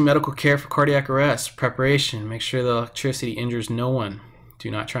emergency medical care for cardiac arrest. Preparation. Make sure the electricity injures no one. Do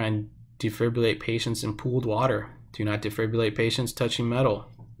not try and defibrillate patients in pooled water. Do not defibrillate patients touching metal.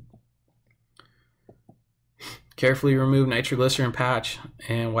 Carefully remove nitroglycerin patch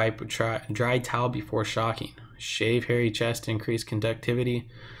and wipe a dry towel before shocking. Shave hairy chest to increase conductivity.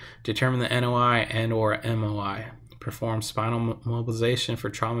 Determine the NOI and or MOI. Perform spinal mobilization for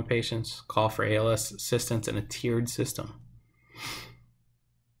trauma patients. Call for ALS assistance in a tiered system.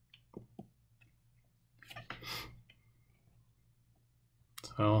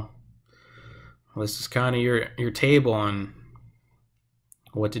 So this is kind of your table on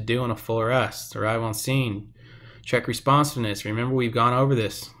what to do in a full arrest. Arrive on scene. Check responsiveness. Remember, we've gone over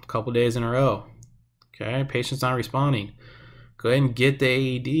this a couple days in a row. Okay, patient's not responding. Go ahead and get the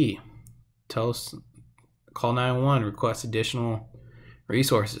AED. Call 911. Request additional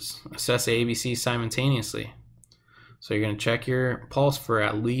resources. Assess the ABC simultaneously. So you're going to check your pulse for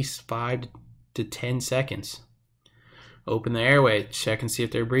at least 5 to 10 seconds. Open the airway. Check and see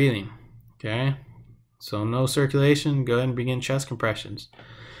if they're breathing. Okay, so no circulation. Go ahead and begin chest compressions.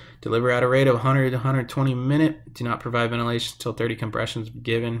 Deliver at a rate of 100 to 120 a minute. Do not provide ventilation until 30 compressions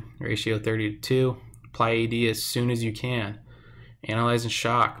given. Ratio 30 to 2. Apply AED as soon as you can. Analyze and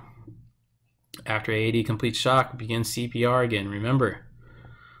shock. After AED completes shock, begin CPR again. Remember,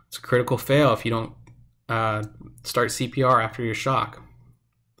 it's a critical fail if you don't start CPR after your shock.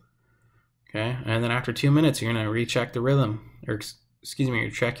 Okay, and then after 2 minutes, you're going to recheck the rhythm, or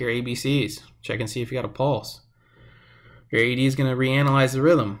check your ABCs. Check and see if you got a pulse. Your AED is going to reanalyze the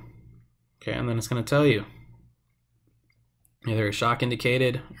rhythm. Okay, and then it's going to tell you either a shock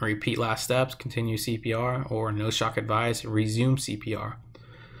indicated, repeat last steps, continue CPR, or no shock advised, resume CPR.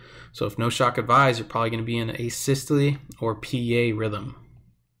 So if no shock advised, you're probably going to be in asystole or PA rhythm.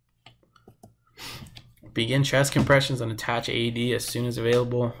 Begin chest compressions and attach AED as soon as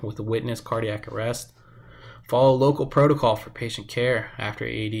available with a witness cardiac arrest. Follow local protocol for patient care after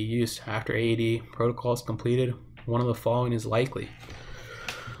AED use. After AED protocol is completed, one of the following is likely.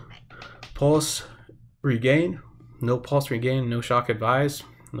 Pulse regain, no pulse regain, no shock advised,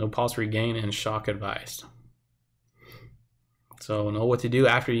 no pulse regain, and shock advised. So know what to do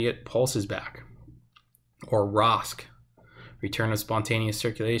after you get pulses back. Or ROSC, return of spontaneous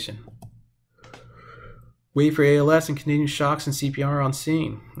circulation. Wait for ALS and continue shocks and CPR on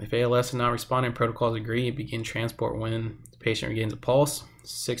scene. If ALS is not responding, protocols agree. Begin transport when the patient regains a pulse.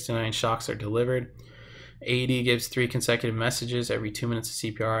 6 to 9 shocks are delivered. AED gives 3 consecutive messages every 2 minutes of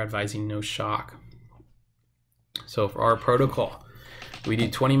CPR advising no shock. So for our protocol, we do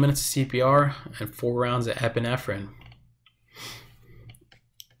 20 minutes of CPR and 4 rounds of epinephrine.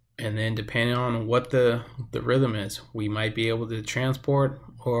 And then depending on what the rhythm is, we might be able to transport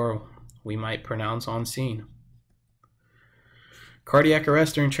or we might pronounce on scene. Cardiac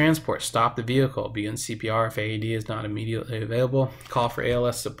arrest during transport. Stop the vehicle. Begin CPR if AED is not immediately available. Call for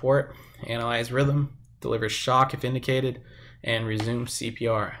ALS support. Analyze rhythm. Deliver shock if indicated. And resume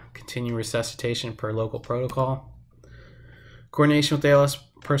CPR. Continue resuscitation per local protocol. Coordination with ALS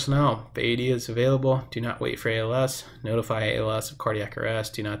personnel. If AED is available, do not wait for ALS. Notify ALS of cardiac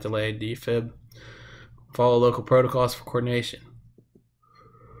arrest. Do not delay defib. Follow local protocols for coordination.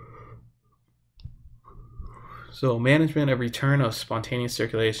 So management of return of spontaneous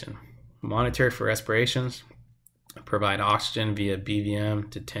circulation. Monitor for respirations. Provide oxygen via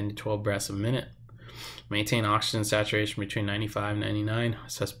BVM to 10 to 12 breaths a minute. Maintain oxygen saturation between 95 and 99.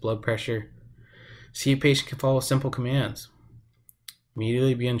 Assess blood pressure. See if patient can follow simple commands.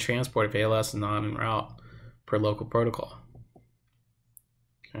 Immediately begin transport if ALS is not en route per local protocol.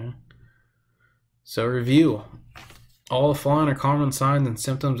 Okay. So review. All the following are common signs and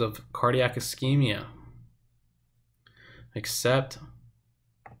symptoms of cardiac ischemia. Except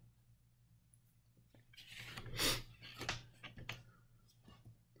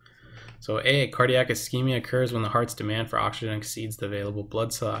so A, cardiac ischemia occurs when the heart's demand for oxygen exceeds the available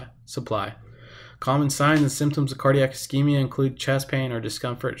blood supply. Common signs and symptoms of cardiac ischemia include chest pain or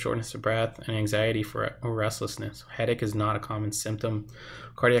discomfort, shortness of breath, and anxiety or restlessness. Headache is not a common symptom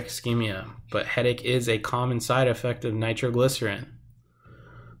of cardiac ischemia, but headache is a common side effect of nitroglycerin.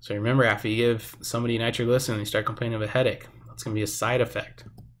 So remember, after you give somebody nitroglycerin and they start complaining of a headache, that's going to be a side effect.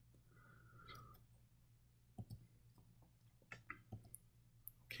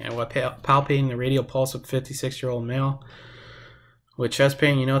 Okay, while palpating the radial pulse of a 56-year-old male with chest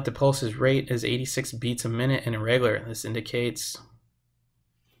pain, you know that the pulse's rate is 86 beats a minute and irregular. This indicates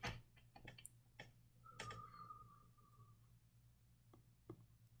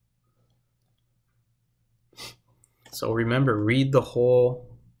so remember, read the whole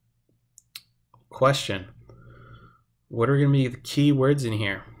question. What are going to be the key words in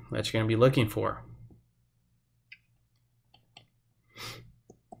here that you're going to be looking for?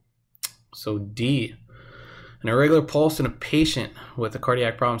 So D, an irregular pulse in a patient with a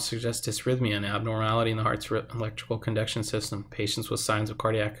cardiac problem suggests dysrhythmia, an abnormality in the heart's electrical conduction system. Patients with signs of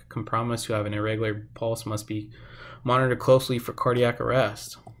cardiac compromise who have an irregular pulse must be monitored closely for cardiac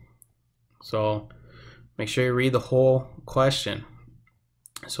arrest. So make sure you read the whole question.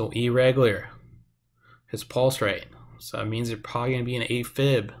 So irregular, his pulse rate. So that means it's probably going to be an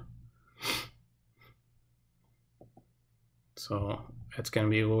AFib. So that's going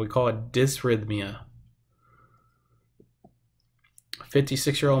to be what we call a dysrhythmia. A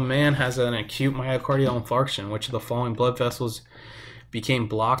 56-year-old man has an acute myocardial infarction. Which of the following blood vessels became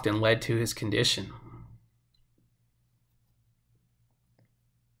blocked and led to his condition?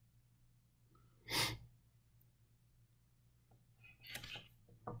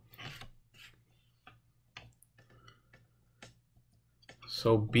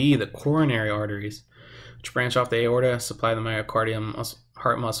 So B, the coronary arteries, which branch off the aorta, supply the myocardium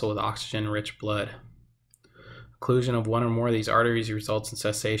heart muscle with oxygen-rich blood. Occlusion of one or more of these arteries results in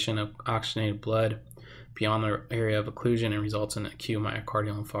cessation of oxygenated blood beyond the area of occlusion and results in acute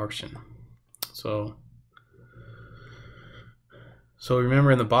myocardial infarction. So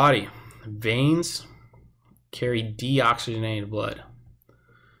remember, in the body, veins carry deoxygenated blood.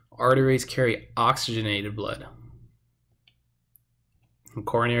 Arteries carry oxygenated blood. And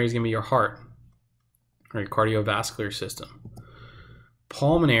coronary is going to be your heart, or your cardiovascular system.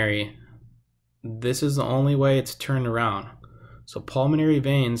 Pulmonary, this is the only way it's turned around. So pulmonary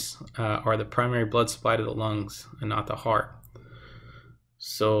veins are the primary blood supply to the lungs and not the heart.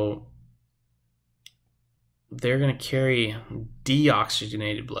 So they're going to carry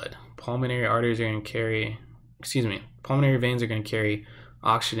deoxygenated blood. Pulmonary arteries are going to carry, pulmonary veins are going to carry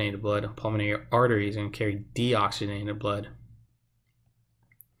oxygenated blood. Pulmonary arteries are going to carry deoxygenated blood.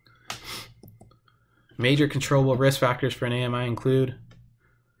 Major controllable risk factors for an AMI include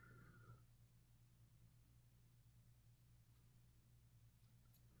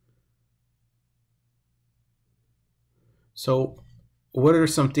So what are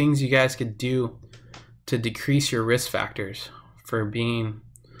some things you guys could do to decrease your risk factors for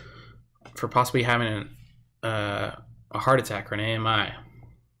possibly having a heart attack or an AMI?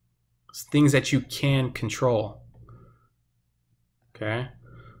 It's things that you can control. Okay,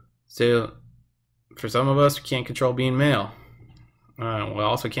 so for some of us, we can't control being male. We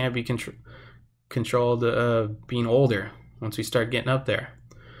also can't be controlled being older once we start getting up there.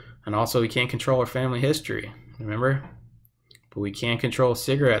 And also we can't control our family history, remember? But we can control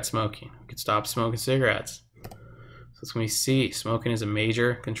cigarette smoking. We can stop smoking cigarettes. So it's going to be C. Smoking is a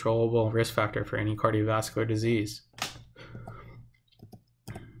major controllable risk factor for any cardiovascular disease.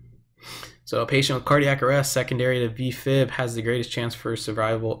 So a patient with cardiac arrest secondary to VFib has the greatest chance for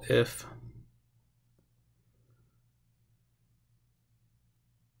survival if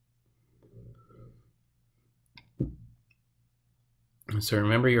So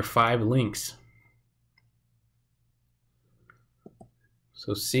remember your 5 links.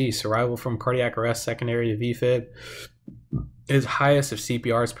 So C, survival from cardiac arrest secondary to VFib is highest if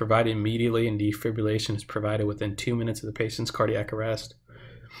CPR is provided immediately and defibrillation is provided within 2 minutes of the patient's cardiac arrest.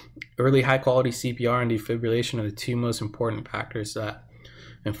 Early high-quality CPR and defibrillation are the 2 most important factors that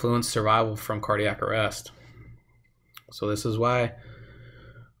influence survival from cardiac arrest. So this is why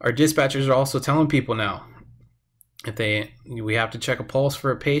our dispatchers are also telling people now, we have to check a pulse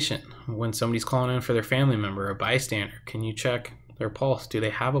for a patient. When somebody's calling in for their family member or a bystander, can you check their pulse? Do they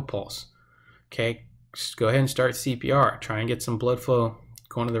have a pulse? Okay, just go ahead and start CPR. Try and get some blood flow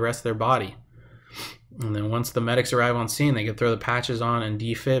going to the rest of their body. And then once the medics arrive on scene, they can throw the patches on and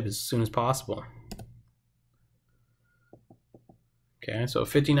defib as soon as possible. Okay, so a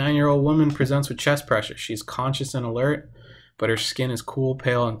 59-year-old woman presents with chest pressure. She's conscious and alert, but her skin is cool,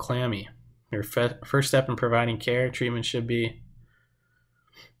 pale, and clammy. Your first step in providing care, treatment should be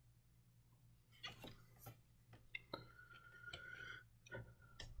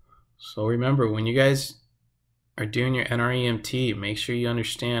So remember, when you guys are doing your NREMT, make sure you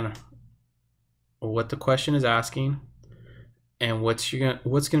understand what the question is asking and what's going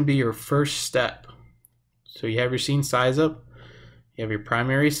to be your first step. So you have your scene size up, you have your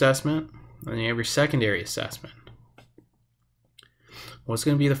primary assessment, and you have your secondary assessment. What's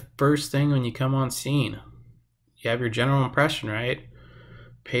going to be the first thing when you come on scene? You have your general impression, right?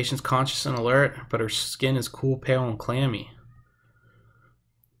 Patient's conscious and alert, but her skin is cool, pale, and clammy.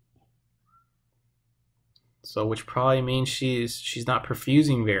 So which probably means she's not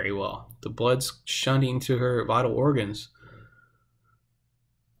perfusing very well. The blood's shunting to her vital organs.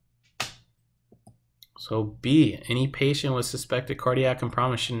 So B, any patient with suspected cardiac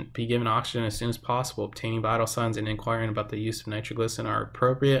compromise should be given oxygen as soon as possible. Obtaining vital signs and inquiring about the use of nitroglycerin are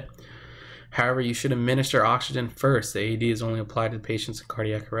appropriate. However, you should administer oxygen first. The AED is only applied to patients in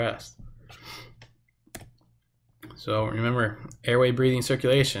cardiac arrest. So remember, airway, breathing,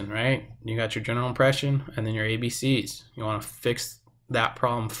 circulation, right? You got your general impression and then your ABCs. You want to fix that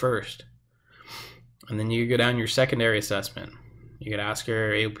problem first. And then you go down your secondary assessment. You could ask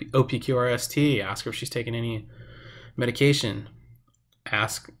her OPQRST, ask her if she's taking any medication.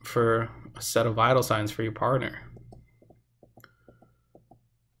 Ask for a set of vital signs for your partner.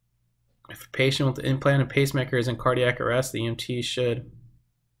 If a patient with an implanted pacemaker is in cardiac arrest, the EMT should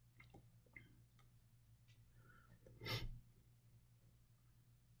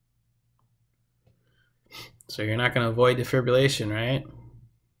So you're not going to avoid defibrillation, right?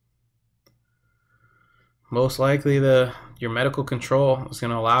 Most likely your medical control is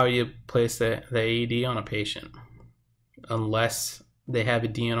going to allow you to place the AED on a patient unless they have a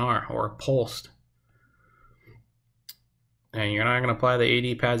DNR or a pulsed. And you're not going to apply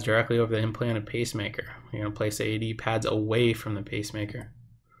the AED pads directly over the implanted pacemaker. You're going to place the AED pads away from the pacemaker.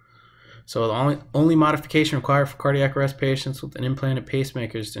 So the only modification required for cardiac arrest patients with an implanted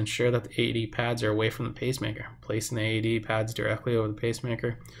pacemaker is to ensure that the AED pads are away from the pacemaker. Placing the AED pads directly over the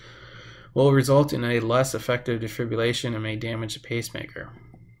pacemaker will result in a less effective defibrillation and may damage the pacemaker.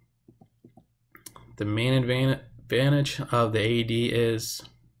 The main advantage of the AED is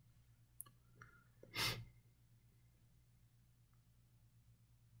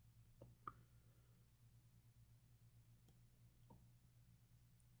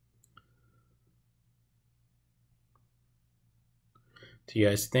do you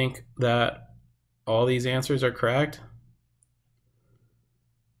guys think that all these answers are correct?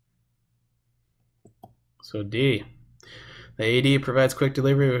 So D, the AED provides quick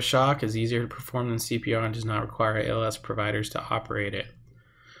delivery of a shock, is easier to perform than CPR, and does not require ALS providers to operate it.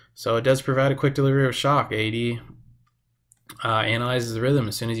 So it does provide a quick delivery of shock. AED analyzes the rhythm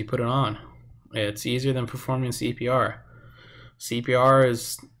as soon as you put it on. It's easier than performing CPR. CPR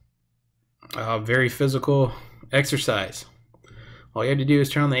is a very physical exercise. All you have to do is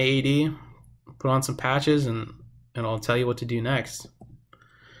turn on the AED, put on some patches, and it'll tell you what to do next.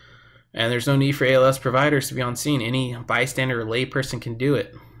 And there's no need for ALS providers to be on scene. Any bystander or layperson can do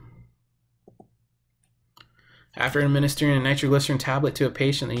it. After administering a nitroglycerin tablet to a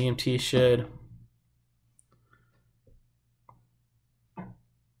patient, the EMT should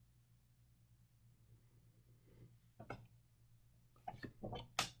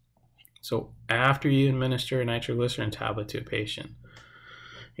So after you administer a nitroglycerin tablet to a patient,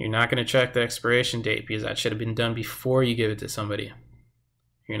 you're not going to check the expiration date because that should have been done before you give it to somebody.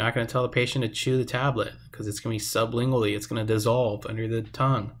 You're not going to tell the patient to chew the tablet because it's going to be sublingually. It's going to dissolve under the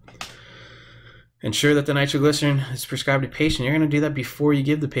tongue. Ensure that the nitroglycerin is prescribed to the patient. You're going to do that before you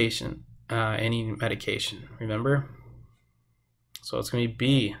give the patient any medication, remember? So it's going to be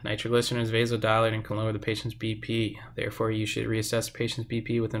B. Nitroglycerin is vasodilating and can lower the patient's BP. Therefore, you should reassess the patient's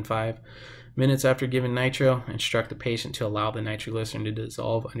BP within 5 minutes after giving nitro. Instruct the patient to allow the nitroglycerin to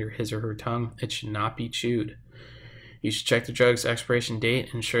dissolve under his or her tongue. It should not be chewed. You should check the drug's expiration date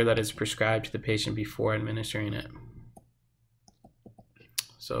and ensure that it's prescribed to the patient before administering it.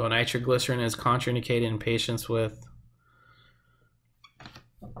 So nitroglycerin is contraindicated in patients with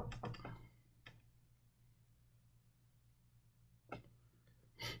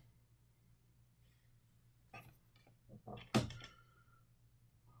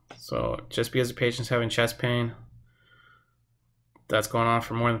just because the patient's having chest pain that's going on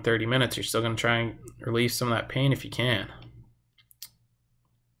for more than 30 minutes, you're still going to try and relieve some of that pain if you can.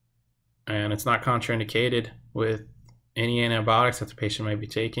 And it's not contraindicated with any antibiotics that the patient might be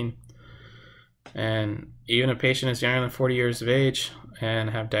taking. And even if a patient is younger than 40 years of age and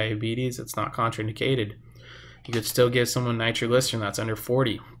have diabetes, it's not contraindicated. You could still give someone nitroglycerin that's under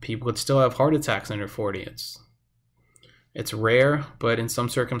 40. People could still have heart attacks under 40. It's rare, but in some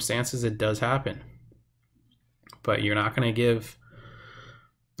circumstances it does happen. But you're not going to give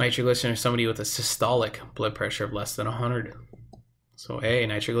Nitroglycerin is somebody with a systolic blood pressure of less than 100. So A,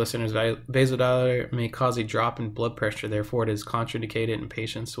 nitroglycerin is vasodilator, may cause a drop in blood pressure. Therefore, it is contraindicated in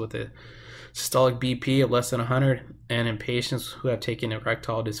patients with a systolic BP of less than 100 and in patients who have taken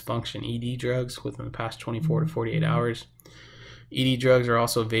erectile dysfunction ED drugs within the past 24 to 48 hours. ED drugs are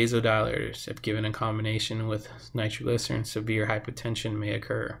also vasodilators. If given in combination with nitroglycerin, severe hypotension may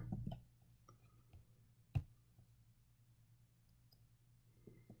occur.